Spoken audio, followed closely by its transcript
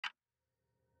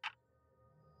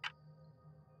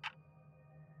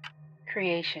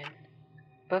Creation,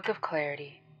 Book of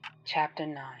Clarity, Chapter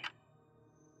 9.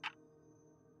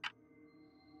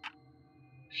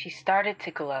 She started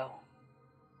to glow.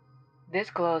 This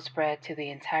glow spread to the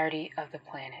entirety of the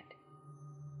planet.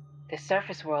 The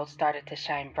surface world started to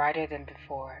shine brighter than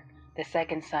before, the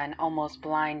second sun almost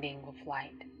blinding with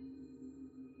light.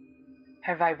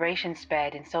 Her vibration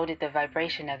sped, and so did the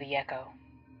vibration of the echo.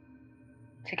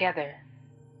 Together,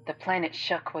 the planet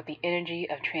shook with the energy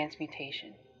of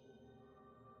transmutation.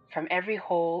 From every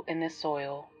hole in the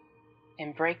soil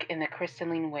and break in the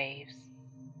crystalline waves,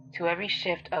 to every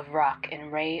shift of rock and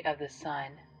ray of the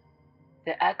sun,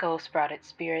 the echo sprouted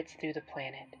spirits through the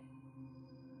planet.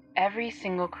 Every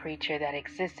single creature that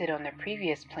existed on the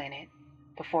previous planet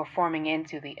before forming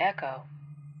into the echo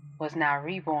was now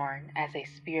reborn as a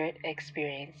spirit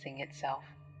experiencing itself.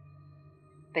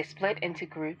 They split into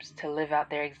groups to live out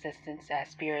their existence as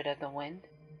spirit of the wind,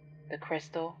 the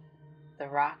crystal, the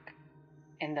rock,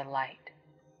 and the light.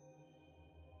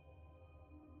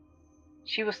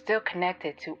 She was still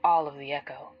connected to all of the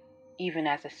echo, even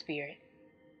as a spirit.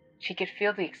 She could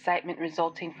feel the excitement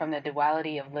resulting from the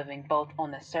duality of living both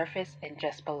on the surface and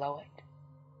just below it.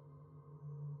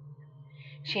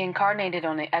 She incarnated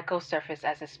on the echo surface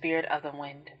as a spirit of the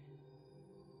wind.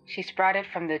 She sprouted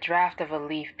from the draft of a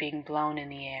leaf being blown in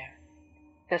the air.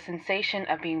 The sensation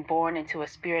of being born into a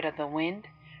spirit of the wind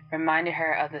reminded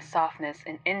her of the softness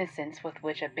and innocence with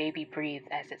which a baby breathed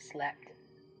as it slept,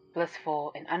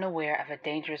 blissful and unaware of a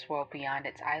dangerous world beyond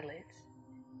its eyelids.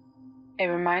 It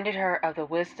reminded her of the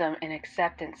wisdom and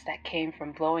acceptance that came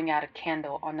from blowing out a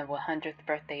candle on the 100th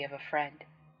birthday of a friend.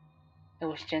 It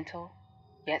was gentle,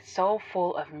 yet so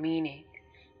full of meaning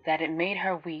that it made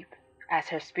her weep as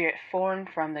her spirit formed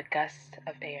from the gusts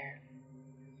of air.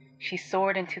 She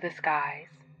soared into the skies.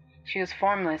 She was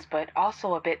formless, but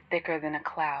also a bit thicker than a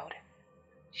cloud.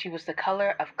 She was the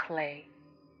color of clay,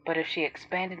 but if she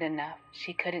expanded enough,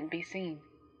 she couldn't be seen.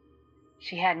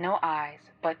 She had no eyes,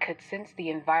 but could sense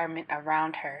the environment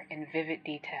around her in vivid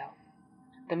detail.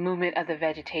 The movement of the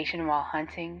vegetation while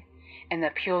hunting, and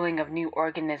the puling of new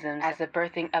organisms as the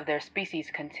birthing of their species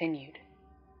continued.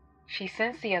 She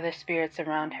sensed the other spirits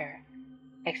around her,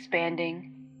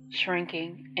 expanding,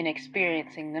 shrinking, and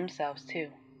experiencing themselves too.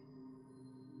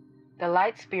 The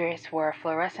light spirits were a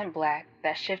fluorescent black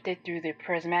that shifted through the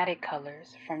prismatic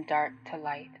colors from dark to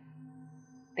light.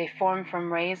 They formed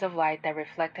from rays of light that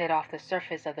reflected off the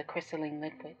surface of the crystalline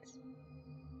liquids.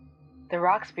 The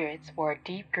rock spirits were a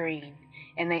deep green,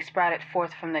 and they sprouted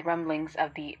forth from the rumblings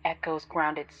of the echo's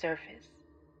grounded surface.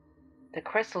 The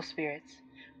crystal spirits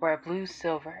were a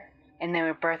blue-silver, and they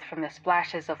were birthed from the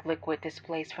splashes of liquid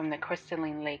displaced from the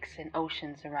crystalline lakes and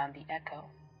oceans around the echo.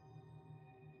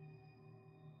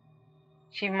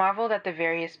 She marveled at the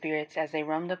various spirits as they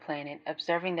roamed the planet,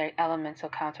 observing their elemental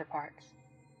counterparts.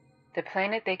 The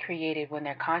planet they created when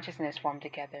their consciousness formed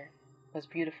together was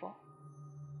beautiful.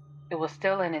 It was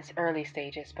still in its early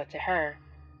stages, but to her,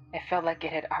 it felt like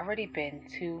it had already been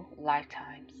 2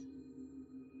 lifetimes.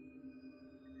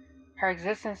 Her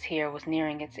existence here was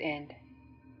nearing its end.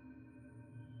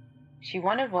 She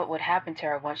wondered what would happen to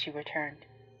her once she returned.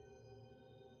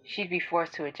 She'd be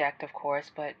forced to eject, of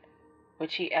course, but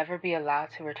would she ever be allowed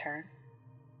to return?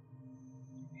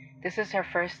 This is her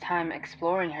first time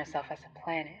exploring herself as a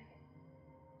planet.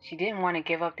 She didn't want to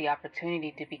give up the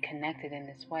opportunity to be connected in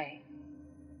this way.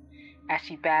 As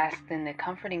she basked in the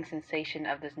comforting sensation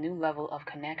of this new level of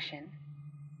connection,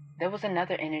 there was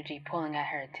another energy pulling at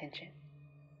her attention.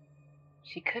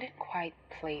 She couldn't quite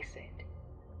place it.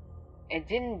 It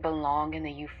didn't belong in the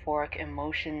euphoric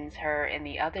emotions her and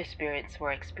the other spirits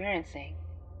were experiencing.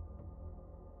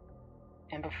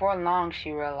 And before long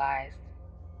she realized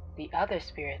the other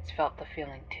spirits felt the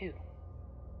feeling too.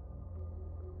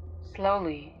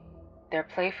 Slowly, their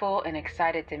playful and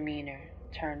excited demeanor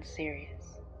turned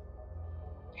serious.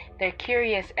 Their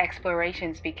curious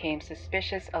explorations became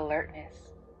suspicious alertness.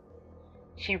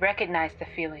 She recognized the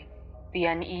feeling. The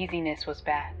uneasiness was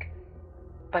back.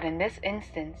 But in this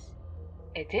instance,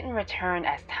 it didn't return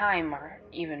as time or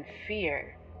even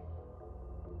fear.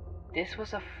 This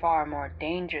was a far more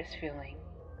dangerous feeling,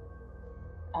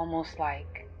 almost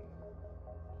like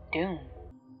doom.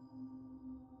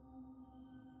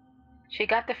 She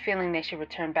got the feeling they should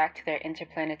return back to their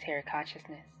interplanetary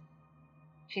consciousness.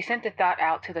 She sent the thought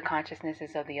out to the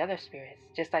consciousnesses of the other spirits,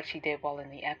 just like she did while in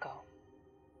the echo.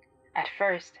 At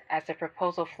first, as the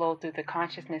proposal flowed through the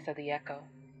consciousness of the echo,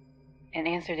 an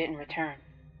answer didn't return.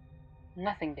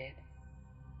 Nothing did.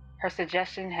 Her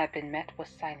suggestion had been met with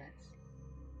silence.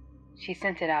 She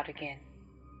sent it out again.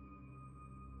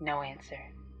 No answer.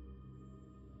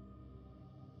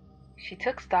 She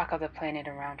took stock of the planet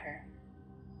around her.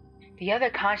 The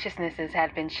other consciousnesses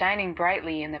had been shining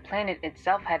brightly, and the planet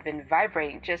itself had been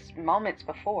vibrating just moments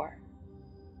before.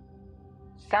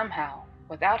 Somehow,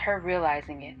 without her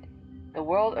realizing it, the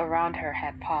world around her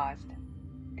had paused.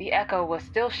 The echo was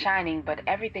still shining, but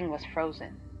everything was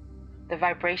frozen. The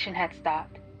vibration had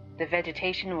stopped. The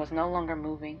vegetation was no longer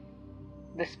moving.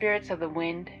 The spirits of the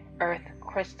wind, earth,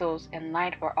 crystals, and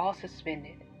light were all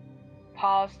suspended,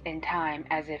 paused in time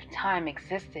as if time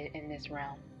existed in this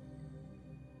realm.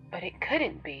 But it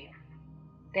couldn't be.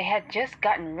 They had just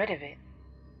gotten rid of it,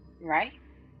 right?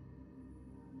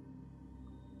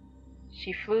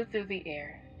 She flew through the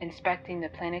air, inspecting the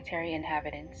planetary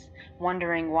inhabitants,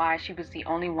 wondering why she was the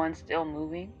only one still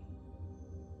moving.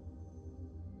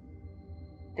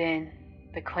 Then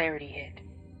the clarity hit.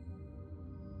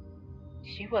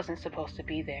 She wasn't supposed to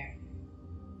be there,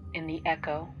 and the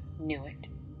echo knew it.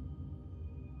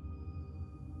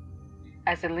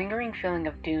 As the lingering feeling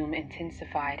of doom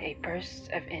intensified, a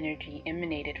burst of energy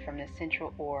emanated from the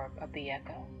central orb of the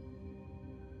echo.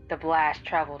 The blast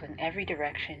traveled in every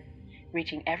direction,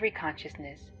 reaching every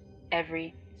consciousness,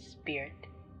 every spirit.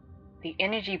 The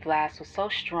energy blast was so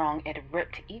strong it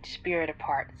ripped each spirit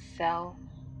apart, cell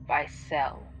by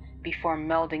cell, before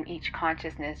melding each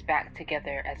consciousness back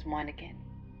together as one again.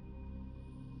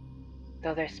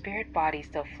 Though their spirit body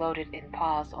still floated in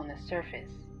pause on the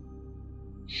surface,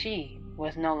 she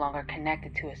was no longer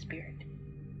connected to a spirit.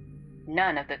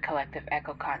 None of the collective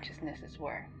echo consciousnesses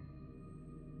were.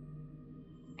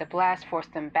 The blast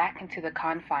forced them back into the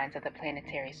confines of the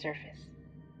planetary surface.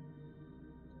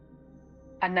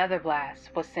 Another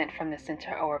blast was sent from the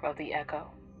center orb of the echo.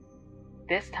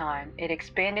 This time, it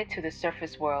expanded to the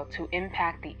surface world to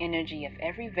impact the energy of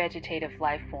every vegetative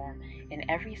life form and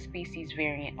every species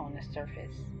variant on the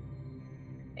surface.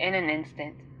 In an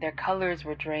instant, their colors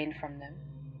were drained from them.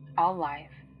 All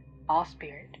life, all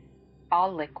spirit,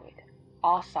 all liquid,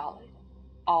 all solid,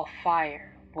 all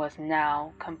fire was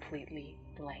now completely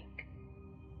blank.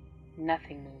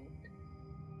 Nothing moved,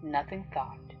 nothing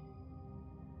thought.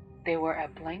 They were a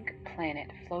blank planet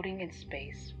floating in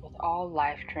space with all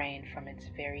life drained from its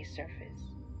very surface.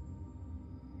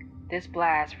 This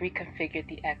blast reconfigured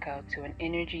the echo to an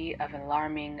energy of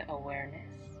alarming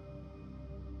awareness.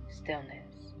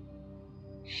 Stillness.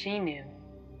 She knew.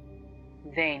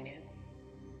 They knew.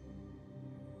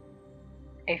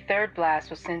 A third blast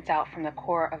was sent out from the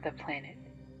core of the planet.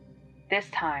 This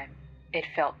time, it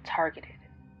felt targeted.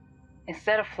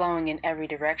 Instead of flowing in every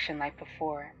direction like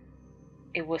before,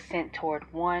 it was sent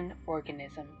toward one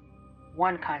organism,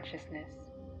 one consciousness,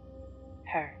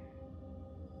 her.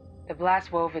 The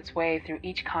blast wove its way through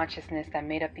each consciousness that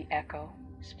made up the echo,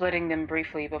 splitting them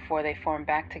briefly before they formed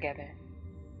back together.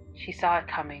 She saw it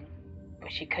coming,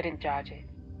 but she couldn't dodge it.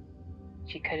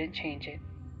 She couldn't change it.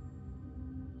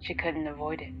 She couldn't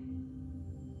avoid it.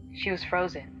 She was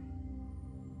frozen.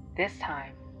 This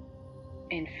time,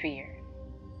 in fear.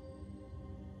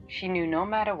 She knew no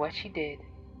matter what she did,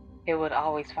 it would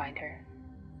always find her.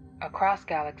 Across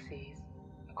galaxies,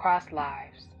 across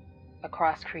lives,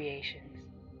 across creations.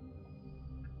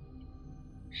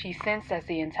 She sensed as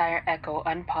the entire echo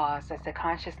unpaused as the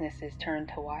consciousnesses turned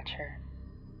to watch her.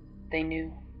 They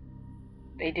knew.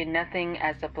 They did nothing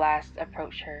as the blast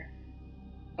approached her.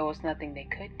 There was nothing they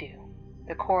could do.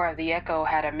 The core of the echo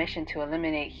had a mission to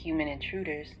eliminate human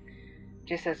intruders,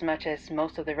 just as much as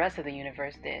most of the rest of the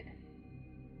universe did.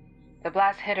 The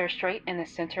blast hit her straight in the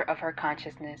center of her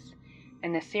consciousness,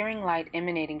 and the searing light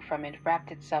emanating from it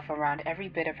wrapped itself around every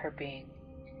bit of her being.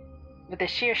 With the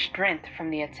sheer strength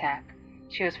from the attack,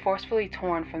 she was forcefully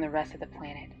torn from the rest of the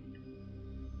planet.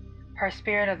 Her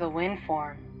spirit of the wind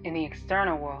form in the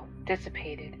external world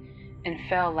dissipated and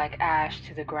fell like ash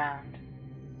to the ground.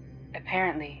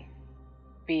 Apparently,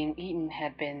 being eaten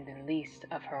had been the least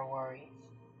of her worries.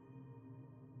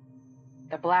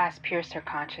 The blast pierced her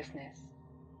consciousness.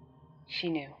 She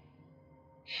knew.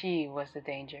 She was the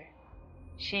danger.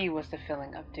 She was the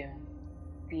feeling of doom,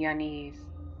 the unease,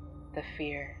 the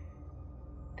fear.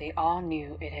 They all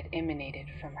knew it had emanated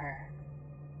from her.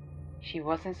 She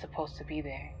wasn't supposed to be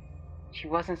there. She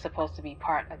wasn't supposed to be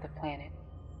part of the planet.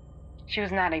 She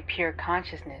was not a pure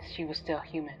consciousness. She was still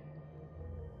human.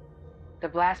 The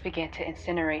blast began to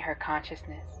incinerate her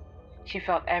consciousness. She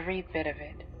felt every bit of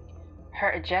it.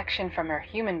 Her ejection from her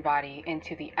human body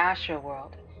into the astral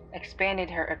world expanded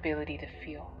her ability to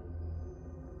feel.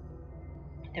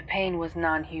 The pain was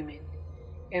non-human.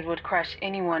 It would crush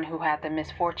anyone who had the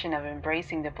misfortune of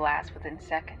embracing the blast within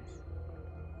seconds.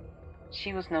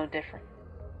 She was no different.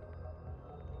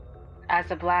 As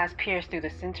the blast pierced through the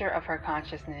center of her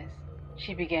consciousness,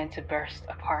 she began to burst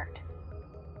apart.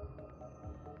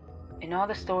 In all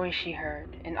the stories she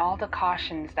heard, and all the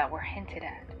cautions that were hinted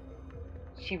at,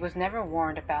 she was never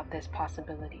warned about this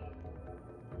possibility.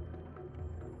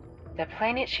 The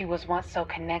planet she was once so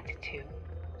connected to,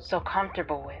 so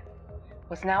comfortable with,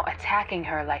 was now attacking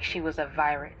her like she was a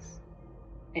virus,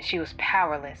 and she was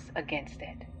powerless against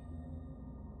it.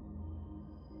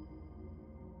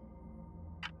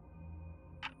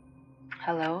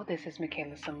 Hello, this is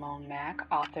Michaela Simone Mack,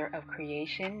 author of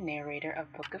Creation, narrator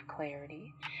of Book of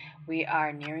Clarity. We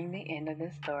are nearing the end of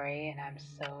this story, and I'm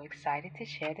so excited to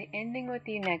share the ending with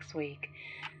you next week.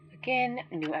 Again,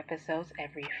 new episodes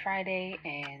every Friday,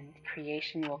 and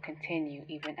creation will continue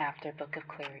even after Book of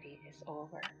Clarity is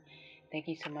over. Thank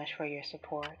you so much for your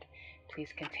support. Please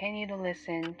continue to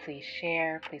listen, please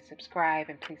share, please subscribe,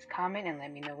 and please comment and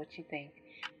let me know what you think.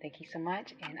 Thank you so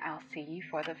much, and I'll see you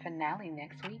for the finale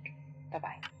next week.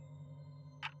 Bye-bye.